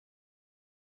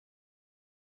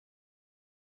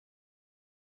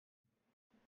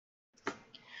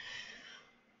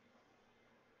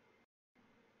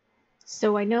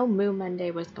So I know Moo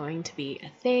Monday was going to be a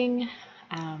thing.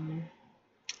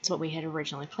 It's what we had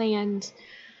originally planned,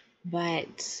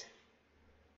 but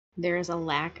there is a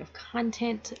lack of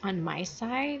content on my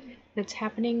side that's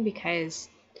happening because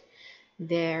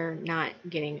they're not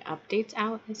getting updates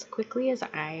out as quickly as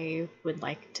I would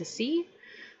like to see.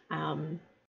 On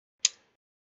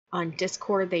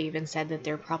Discord, they even said that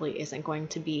there probably isn't going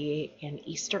to be an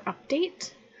Easter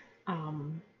update.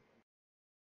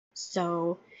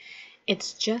 So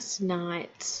it's just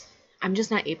not, I'm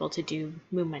just not able to do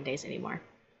Moo Mondays anymore.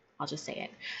 I'll just say it.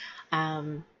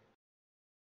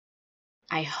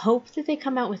 I hope that they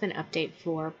come out with an update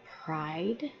for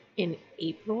Pride in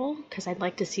April because I'd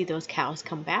like to see those cows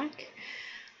come back.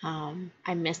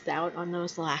 I missed out on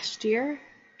those last year,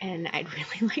 and I'd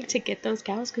really like to get those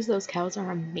cows because those cows are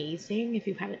amazing. If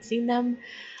you haven't seen them,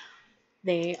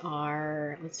 they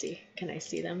are, let's see, can I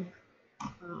see them?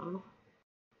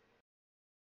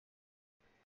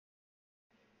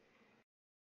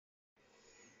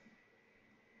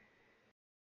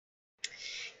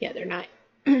 Yeah, they're not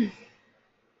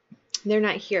they're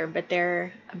not here, but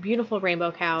they're a beautiful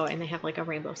rainbow cow and they have like a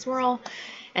rainbow swirl.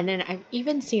 And then I've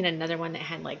even seen another one that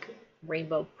had like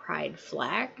rainbow pride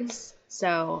flags.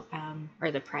 So,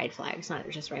 or the pride flags, not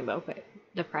just rainbow, but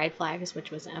the pride flags, which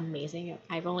was amazing.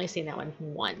 I've only seen that one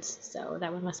once, so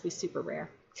that one must be super rare.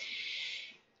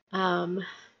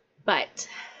 But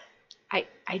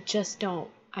I just don't,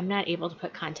 I'm not able to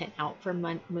put content out for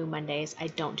Moo Mondays. I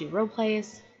don't do role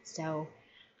plays, so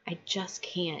I just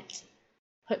can't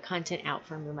put content out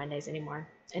for Moo Mondays anymore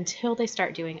until they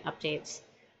start doing updates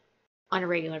on a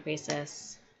regular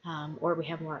basis, or we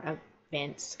have more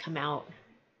events come out,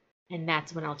 and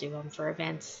that's when I'll do them for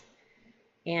events.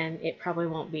 And it probably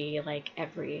won't be like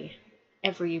every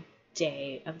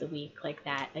day of the week like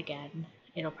that again.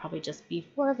 It'll probably just be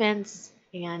 4 events,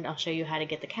 and I'll show you how to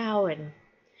get the cow, and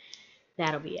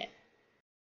that'll be it.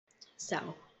 So,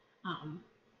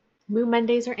 Moo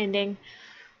Mondays are ending.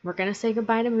 We're going to say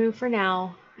goodbye to Moo for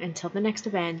now until the next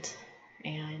event.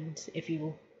 And if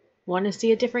you want to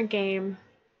see a different game,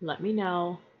 let me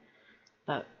know.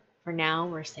 But for now,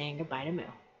 we're saying goodbye to Moo.